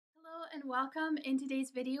And welcome. In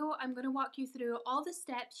today's video, I'm going to walk you through all the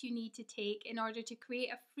steps you need to take in order to create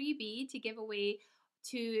a freebie to give away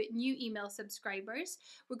to new email subscribers.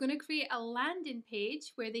 We're going to create a landing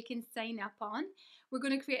page where they can sign up on. We're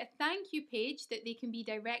going to create a thank you page that they can be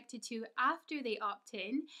directed to after they opt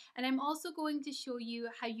in. And I'm also going to show you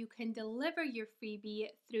how you can deliver your freebie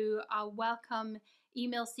through a welcome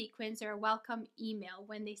email sequence or a welcome email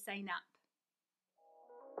when they sign up.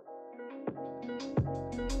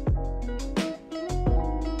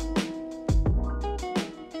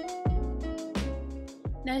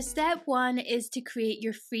 Now, step one is to create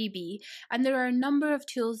your freebie, and there are a number of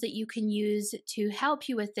tools that you can use to help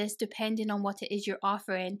you with this depending on what it is you're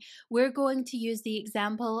offering. We're going to use the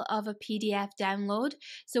example of a PDF download.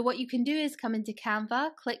 So what you can do is come into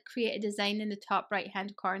Canva, click Create a Design in the top right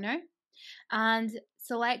hand corner, and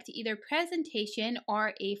select either presentation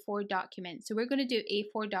or A4 document. So we're going to do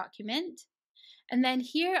A4 document. And then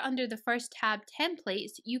here under the first tab,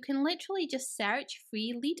 templates, you can literally just search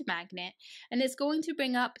free lead magnet, and it's going to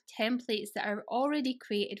bring up templates that are already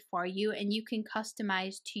created for you and you can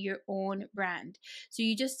customize to your own brand. So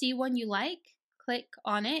you just see one you like, click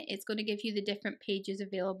on it. It's going to give you the different pages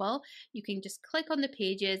available. You can just click on the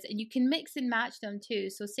pages and you can mix and match them too.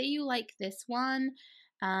 So say you like this one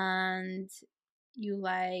and you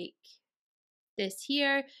like this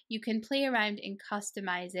here, you can play around and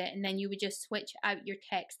customize it, and then you would just switch out your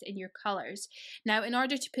text and your colors. Now, in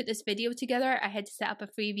order to put this video together, I had to set up a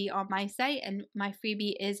freebie on my site, and my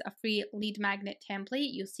freebie is a free lead magnet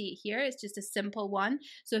template. You'll see it here. It's just a simple one.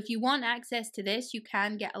 So if you want access to this, you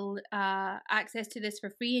can get access to this for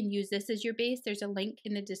free and use this as your base. There's a link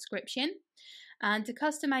in the description. And to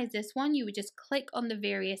customize this one, you would just click on the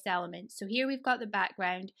various elements. So here we've got the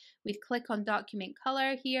background. We'd click on document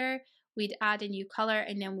color here. We'd add a new color,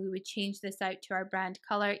 and then we would change this out to our brand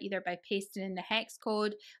color either by pasting in the hex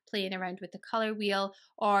code, playing around with the color wheel,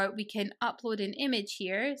 or we can upload an image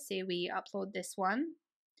here. Say we upload this one.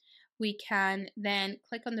 We can then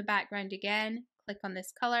click on the background again, click on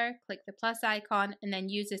this color, click the plus icon, and then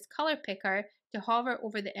use this color picker to hover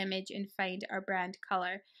over the image and find our brand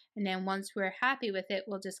color. And then once we're happy with it,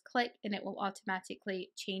 we'll just click and it will automatically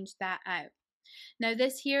change that out. Now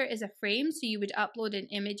this here is a frame, so you would upload an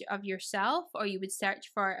image of yourself or you would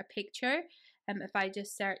search for a picture. If I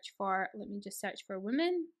just search for, let me just search for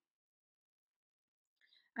women.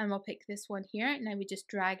 And we'll pick this one here. Now we just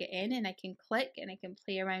drag it in and I can click and I can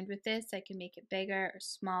play around with this. I can make it bigger or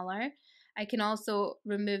smaller. I can also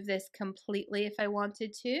remove this completely if I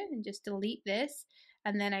wanted to and just delete this.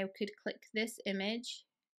 And then I could click this image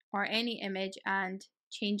or any image and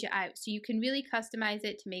change it out. So you can really customize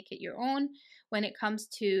it to make it your own. When it comes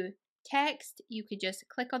to text, you could just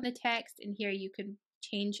click on the text and here you can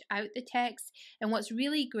change out the text. And what's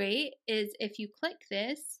really great is if you click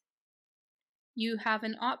this, you have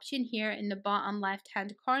an option here in the bottom left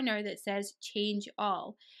hand corner that says change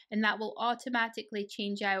all, and that will automatically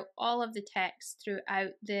change out all of the text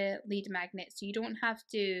throughout the lead magnet. So you don't have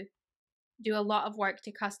to do a lot of work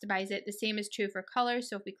to customize it. The same is true for colors.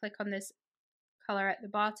 So if we click on this color at the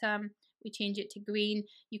bottom, we change it to green,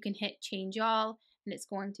 you can hit change all and it's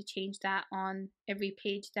going to change that on every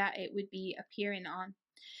page that it would be appearing on.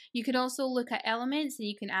 You could also look at elements and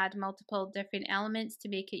you can add multiple different elements to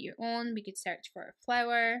make it your own. We could search for a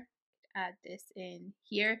flower, add this in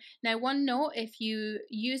here. Now one note, if you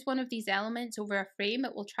use one of these elements over a frame,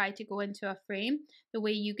 it will try to go into a frame. The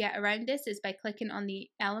way you get around this is by clicking on the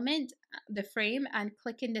element, the frame, and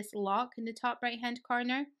clicking this lock in the top right hand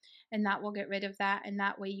corner, and that will get rid of that, and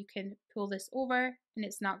that way you can pull this over and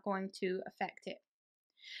it's not going to affect it.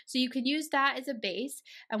 So you can use that as a base,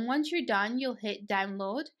 and once you're done, you'll hit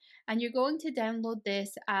download, and you're going to download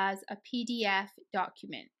this as a PDF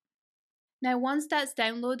document. Now, once that's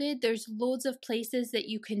downloaded, there's loads of places that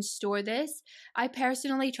you can store this. I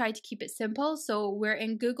personally try to keep it simple, so we're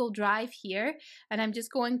in Google Drive here, and I'm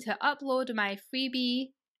just going to upload my freebie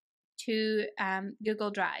to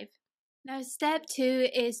Google Drive. Now, step 2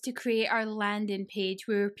 is to create our landing page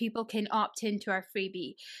where people can opt into our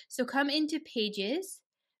freebie. So come into Pages,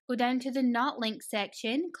 go down to the Not Linked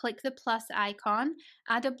section, click the plus icon,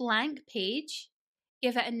 add a blank page,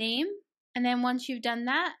 give it a name, and then once you've done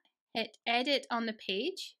that, hit edit on the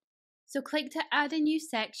page. So click to add a new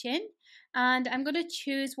section, and I'm going to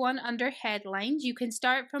choose one under headlines. You can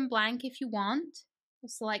start from blank if you want. We'll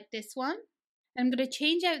select this one. I'm going to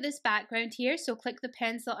change out this background here, so click the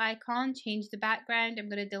pencil icon, change the background. I'm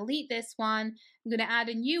going to delete this one. I'm going to add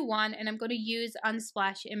a new one, and I'm going to use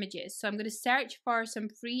Unsplash images. So I'm going to search for some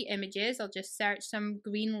free images. I'll just search some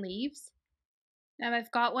green leaves. Now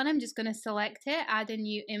I've got one. I'm just going to select it, add a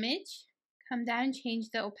new image. Come down, change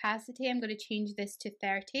the opacity. I'm going to change this to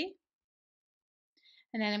 30.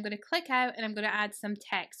 And then I'm going to click out and I'm going to add some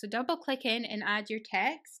text. So double click in and add your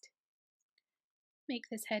text. Make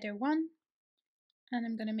this header 1. And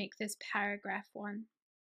I'm going to make this paragraph 1.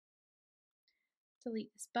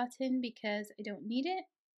 Delete this button because I don't need it.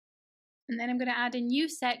 And then I'm going to add a new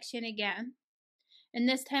section again. And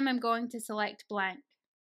this time I'm going to select blank.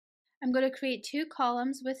 I'm going to create 2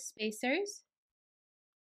 columns with spacers.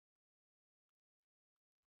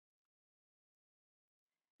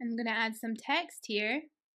 I'm going to add some text here.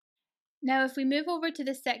 Now if we move over to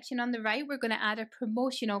the section on the right, we're going to add a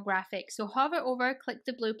promotional graphic. So hover over, click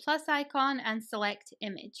the blue plus icon and select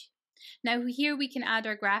image. Now here we can add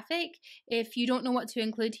our graphic. If you don't know what to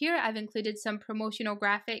include here, I've included some promotional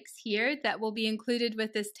graphics here that will be included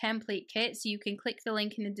with this template kit. So you can click the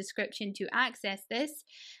link in the description to access this.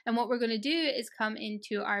 And what we're going to do is come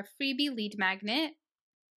into our freebie lead magnet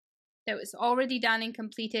that was already done and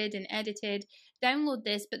completed and edited. Download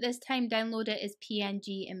this, but this time download it as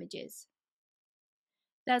PNG images.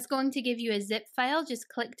 That's going to give you a zip file. Just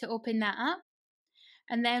click to open that up.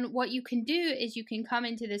 And then what you can do is you can come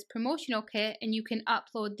into this promotional kit and you can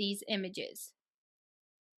upload these images.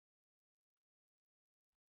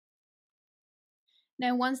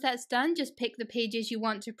 Now once that's done, just pick the pages you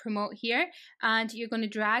want to promote here and you're going to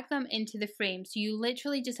drag them into the frame. So you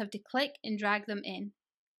literally just have to click and drag them in.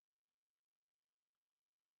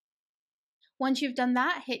 Once you've done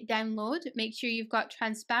that, hit download. Make sure you've got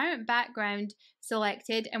transparent background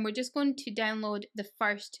selected and we're just going to download the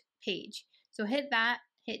first page. So hit that,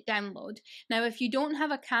 hit download. Now if you don't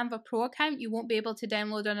have a Canva Pro account, you won't be able to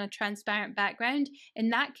download on a transparent background.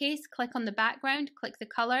 In that case, click on the background, click the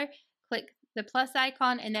color, click the plus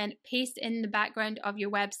icon and then paste in the background of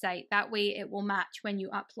your website. That way it will match when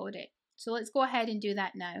you upload it. So let's go ahead and do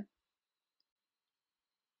that now.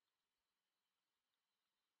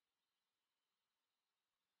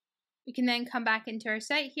 We can then come back into our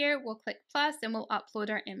site here, we'll click plus and we'll upload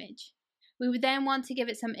our image. We would then want to give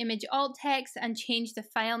it some image alt text and change the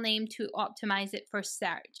file name to optimize it for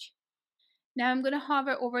search. Now I'm going to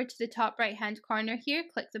hover over to the top right hand corner here,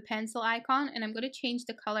 click the pencil icon and I'm going to change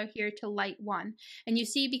the color here to light 1. And you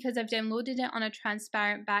see because I've downloaded it on a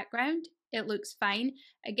transparent background, it looks fine.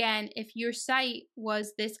 Again, if your site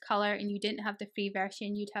was this color and you didn't have the free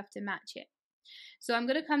version, you'd have to match it. So I'm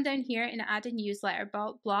going to come down here and add a newsletter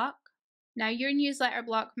block. Now your newsletter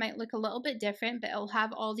block might look a little bit different, but it'll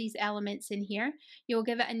have all these elements in here. You'll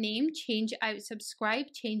give it a name, change out subscribe,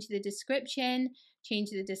 change the description,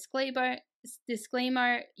 change the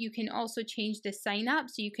disclaimer. You can also change the sign up,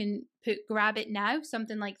 so you can put grab it now,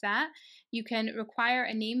 something like that. You can require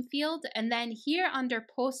a name field, and then here under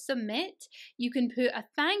post submit, you can put a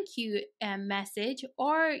thank you message,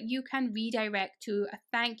 or you can redirect to a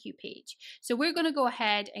thank you page. So we're going to go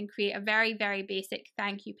ahead and create a very, very basic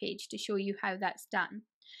thank you page to show you how that's done.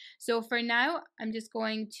 So for now, I'm just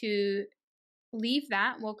going to leave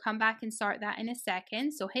that. We'll come back and start that in a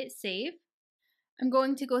second. So hit save. I'm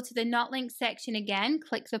going to go to the not linked section again,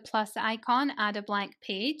 click the plus icon, add a blank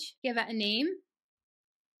page, give it a name.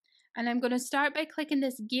 And I'm going to start by clicking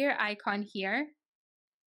this gear icon here,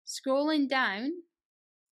 scrolling down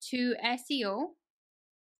to SEO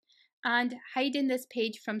and hiding this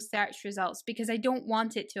page from search results because I don't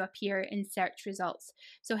want it to appear in search results.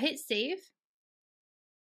 So hit save.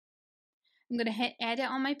 I'm going to hit edit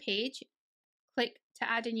on my page, click to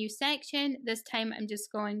add a new section. This time I'm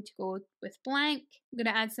just going to go with blank. I'm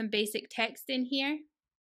going to add some basic text in here.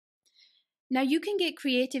 Now you can get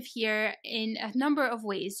creative here in a number of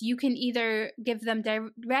ways. You can either give them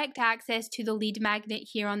direct access to the lead magnet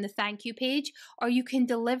here on the thank you page, or you can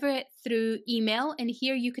deliver it through email. And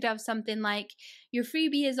here you could have something like, your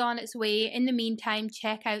freebie is on its way. In the meantime,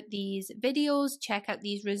 check out these videos, check out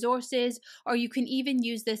these resources, or you can even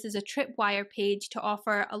use this as a tripwire page to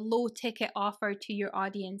offer a low ticket offer to your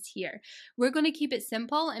audience here. We're going to keep it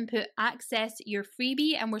simple and put access your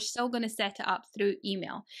freebie, and we're still going to set it up through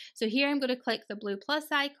email. So here I'm going to click the blue plus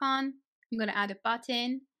icon. I'm going to add a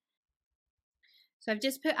button. So I've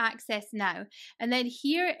just put access now. And then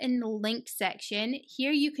here in the link section,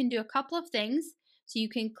 here you can do a couple of things. So you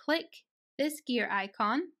can click this gear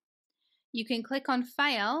icon. You can click on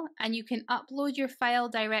file and you can upload your file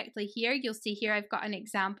directly here. You'll see here I've got an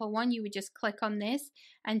example one. You would just click on this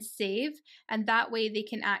and save, and that way they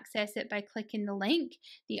can access it by clicking the link.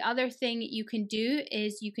 The other thing you can do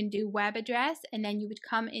is you can do web address, and then you would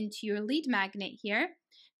come into your lead magnet here,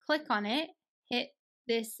 click on it, hit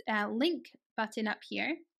this link button up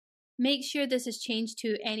here. Make sure this is changed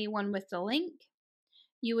to anyone with the link.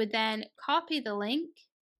 You would then copy the link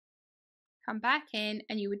come back in,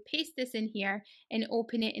 and you would paste this in here and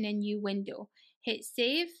open it in a new window. Hit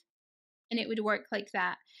save, and it would work like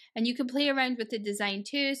that. And you can play around with the design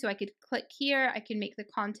too. So I could click here, I can make the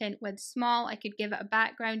content width small, I could give it a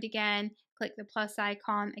background again, click the plus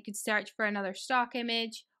icon, I could search for another stock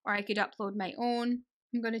image, or I could upload my own.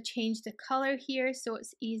 I'm going to change the color here so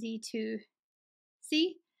it's easy to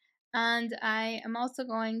see. And I am also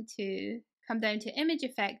going to come down to image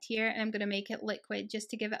effect here, and I'm going to make it liquid just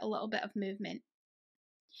to give it a little bit of movement.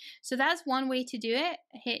 So that's one way to do it.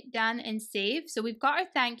 Hit done and save. So we've got our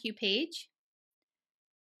thank you page.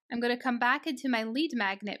 I'm going to come back into my lead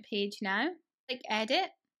magnet page now. Click edit.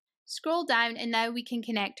 Scroll down, and now we can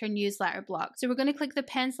connect our newsletter block. So we're going to click the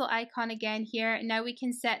pencil icon again here, and now we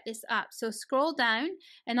can set this up. So scroll down,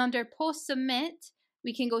 and under post submit,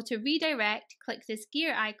 we can go to redirect, click this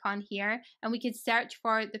gear icon here, and we can search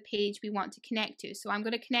for the page we want to connect to. So I'm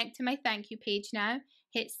going to connect to my thank you page now,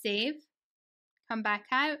 hit save, come back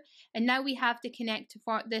out, and now we have to connect to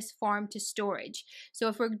this form to storage. So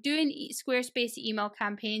if we're doing Squarespace email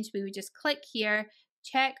campaigns, we would just click here,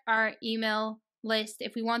 check our email list.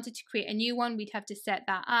 If we wanted to create a new one, we'd have to set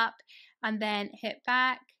that up and then hit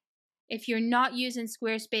back. If you're not using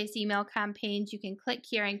Squarespace email campaigns, you can click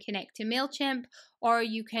here and connect to MailChimp, or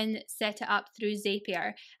you can set it up through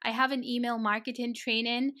Zapier. I have an email marketing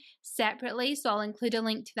training separately, so I'll include a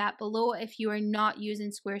link to that below if you are not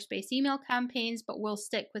using Squarespace email campaigns, but we'll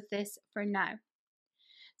stick with this for now.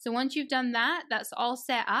 So once you've done that, that's all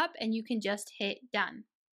set up, and you can just hit done.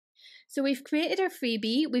 So we've created our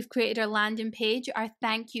freebie, we've created our landing page, our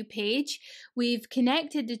thank you page, we've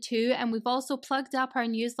connected the two, and we've also plugged up our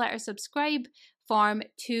newsletter subscribe form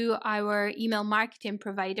to our email marketing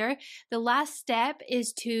provider. The last step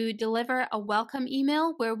is to deliver a welcome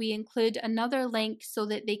email where we include another link so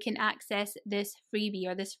that they can access this freebie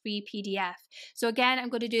or this free PDF. So again, I'm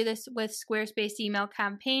going to do this with Squarespace email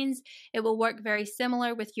campaigns. It will work very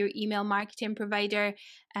similar with your email marketing provider.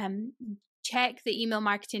 Check the email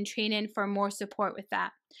marketing training for more support with that.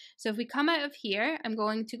 So if we come out of here, I'm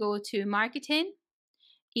going to go to marketing,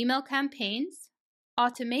 email campaigns,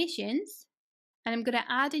 automations, and I'm going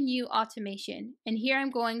to add a new automation. And here I'm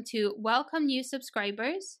going to welcome new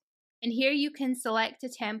subscribers. And here you can select a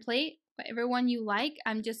template, whatever one you like.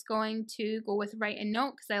 I'm just going to go with write a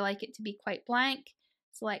note because I like it to be quite blank.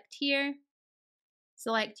 Select here,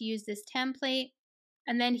 select use this template.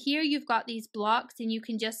 And then here you've got these blocks, and you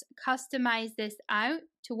can just customize this out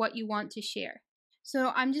to what you want to share.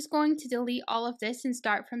 So I'm just going to delete all of this and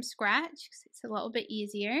start from scratch because it's a little bit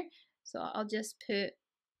easier. So I'll just put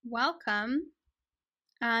welcome.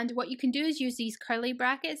 And what you can do is use these curly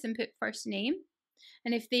brackets and put first name.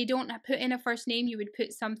 And if they don't put in a first name, you would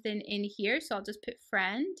put something in here. So I'll just put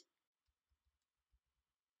friend.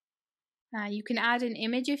 You can add an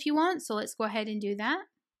image if you want. So let's go ahead and do that.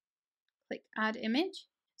 Click add image.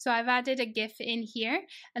 So I've added a GIF in here,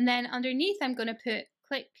 and then underneath I'm going to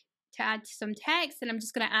click to add some text, and I'm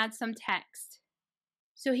just going to add some text.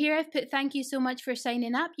 So here I've put thank you so much for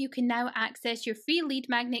signing up. You can now access your free lead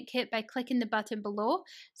magnet kit by clicking the button below.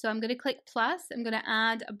 So I'm going to click plus, I'm going to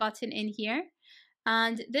add a button in here.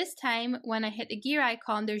 And this time when I hit the gear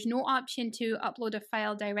icon, there's no option to upload a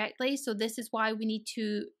file directly. So this is why we need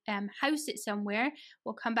to house it somewhere.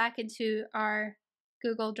 We'll come back into our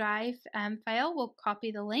Google Drive file, we'll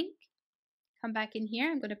copy the link, come back in here,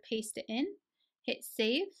 I'm going to paste it in, hit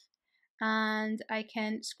save, and I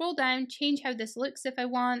can scroll down, change how this looks if I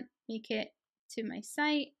want, make it to my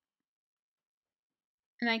site,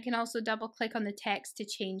 and I can also double click on the text to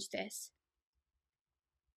change this.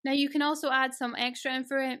 Now you can also add some extra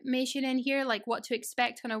information in here, like what to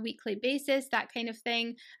expect on a weekly basis, that kind of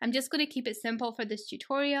thing. I'm just going to keep it simple for this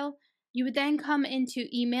tutorial. You would then come into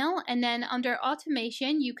email, and then under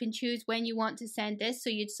automation, you can choose when you want to send this. So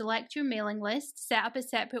you'd select your mailing list, set up a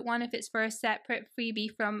separate one if it's for a separate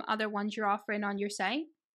freebie from other ones you're offering on your site.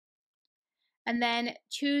 And then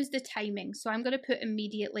choose the timing. So I'm going to put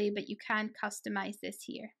immediately, but you can customize this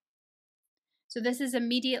here. So this is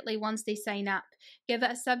immediately once they sign up. Give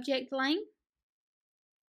it a subject line.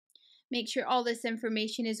 Make sure all this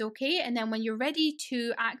information is okay, and then when you're ready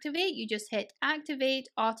to activate, you just hit activate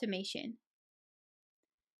automation.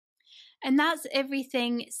 And that's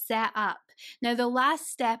everything set up. Now, the last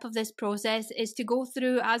step of this process is to go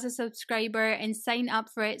through as a subscriber and sign up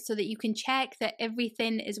for it so that you can check that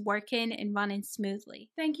everything is working and running smoothly.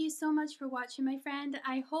 Thank you so much for watching, my friend.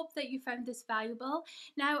 I hope that you found this valuable.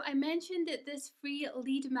 Now, I mentioned that this free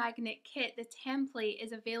lead magnet kit, the template,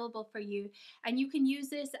 is available for you, and you can use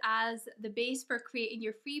this as the base for creating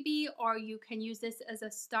your freebie, or you can use this as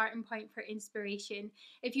a starting point for inspiration.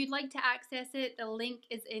 If you'd like to access it, the link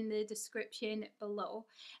is in the description below.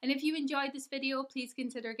 And if you enjoyed this video, please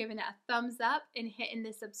consider giving it a thumbs up and hitting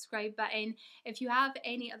the subscribe button. If you have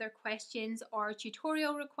any other questions or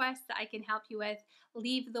tutorial requests that I can help you with,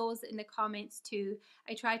 leave those in the comments too.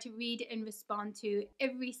 I try to read and respond to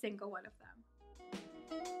every single one of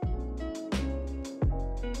them.